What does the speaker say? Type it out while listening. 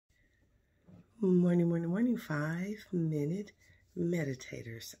Morning, morning, morning, 5-minute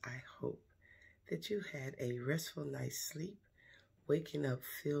meditators. I hope that you had a restful night's sleep, waking up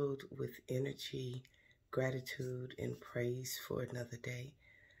filled with energy, gratitude, and praise for another day.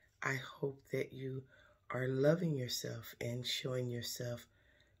 I hope that you are loving yourself and showing yourself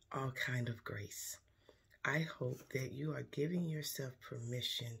all kind of grace. I hope that you are giving yourself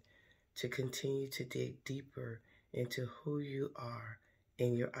permission to continue to dig deeper into who you are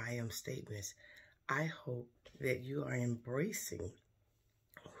in your I am statements. I hope that you are embracing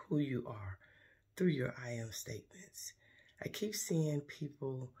who you are through your I am statements. I keep seeing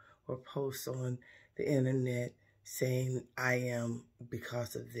people or posts on the internet saying I am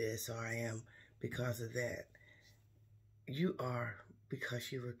because of this or I am because of that. You are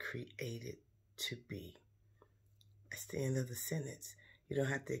because you were created to be. That's the end of the sentence. You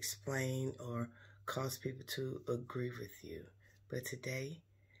don't have to explain or cause people to agree with you. But today,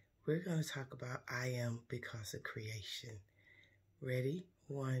 we're going to talk about I am because of creation. Ready?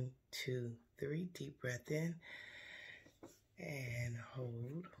 1, 2, 3. Deep breath in. And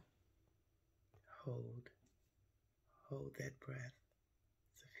hold. Hold. Hold that breath.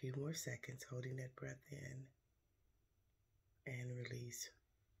 It's a few more seconds holding that breath in. And release.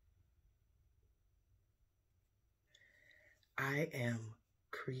 I am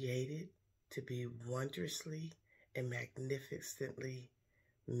created to be wondrously and magnificently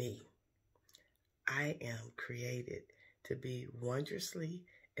me. I am created to be wondrously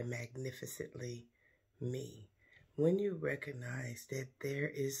and magnificently me. When you recognize that there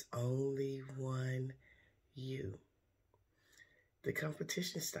is only one you, the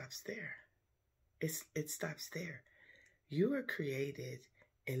competition stops there. It stops there. You are created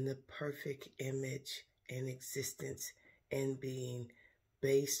in the perfect image and existence and being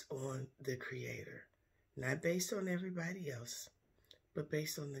based on the Creator. Not based on everybody else, but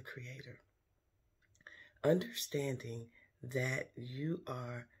based on the Creator. Understanding that you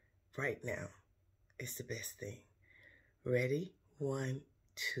are right now is the best thing. Ready? 1,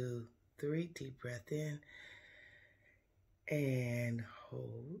 2, 3. Deep breath in. And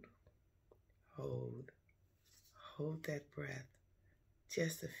hold. Hold. Hold that breath.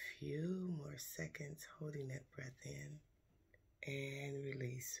 Just a few more seconds holding that breath in. And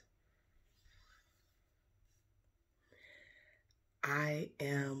release. I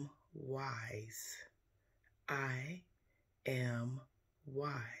am wise. I am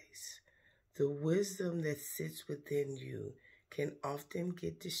wise. The wisdom that sits within you can often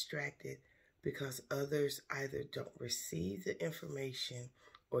get distracted because others either don't receive the information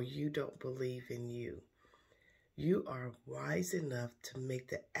or you don't believe in you. You are wise enough to make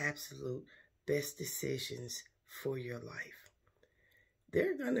the absolute best decisions for your life. There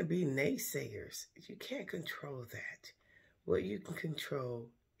are going to be naysayers. You can't control that. What you can control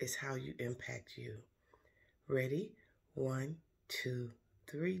is how you impact you. Ready? 1, 2,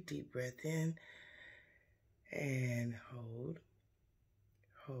 3. Deep breath in. And hold.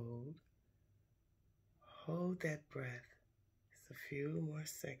 Hold. Hold that breath. Just a few more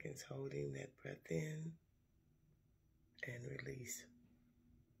seconds holding that breath in. And release.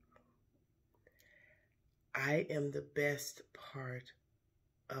 I am the best part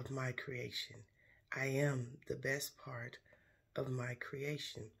of my creation. I am the best part of my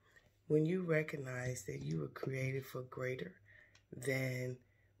creation. When you recognize that you were created for greater than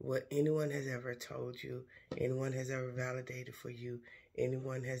what anyone has ever told you, anyone has ever validated for you,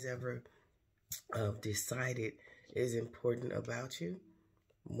 anyone has ever decided is important about you,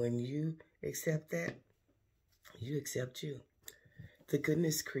 when you accept that, you accept you. The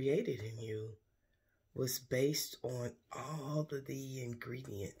goodness created in you was based on all of the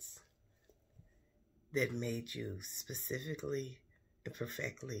ingredients that made you specifically and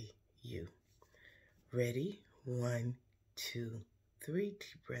perfectly you. Ready? 1, 2, 3. Deep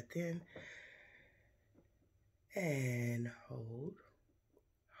breath in. And hold.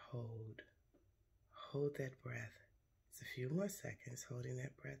 Hold. Hold that breath. It's a few more seconds holding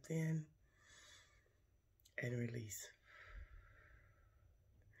that breath in. And release.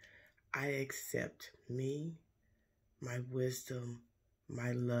 I accept me, my wisdom,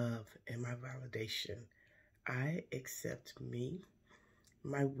 my love, and my validation. I accept me,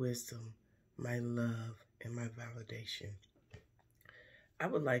 my wisdom, my love, and my validation. I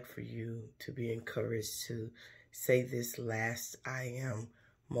would like for you to be encouraged to say this last I am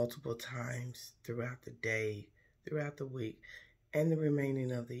multiple times throughout the day, throughout the week, and the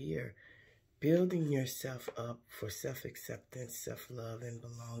remaining of the year. Building yourself up for self-acceptance, self-love, and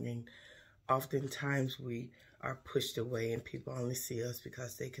belonging. Oftentimes we are pushed away and people only see us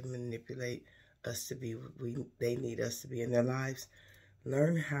because they can manipulate us to be what they need us to be in their lives.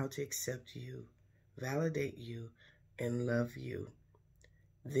 Learn how to accept you, validate you, and love you.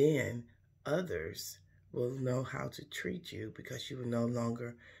 Then others will know how to treat you because you will no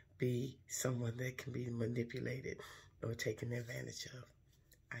longer be someone that can be manipulated or taken advantage of.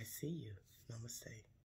 I see you. Namaste.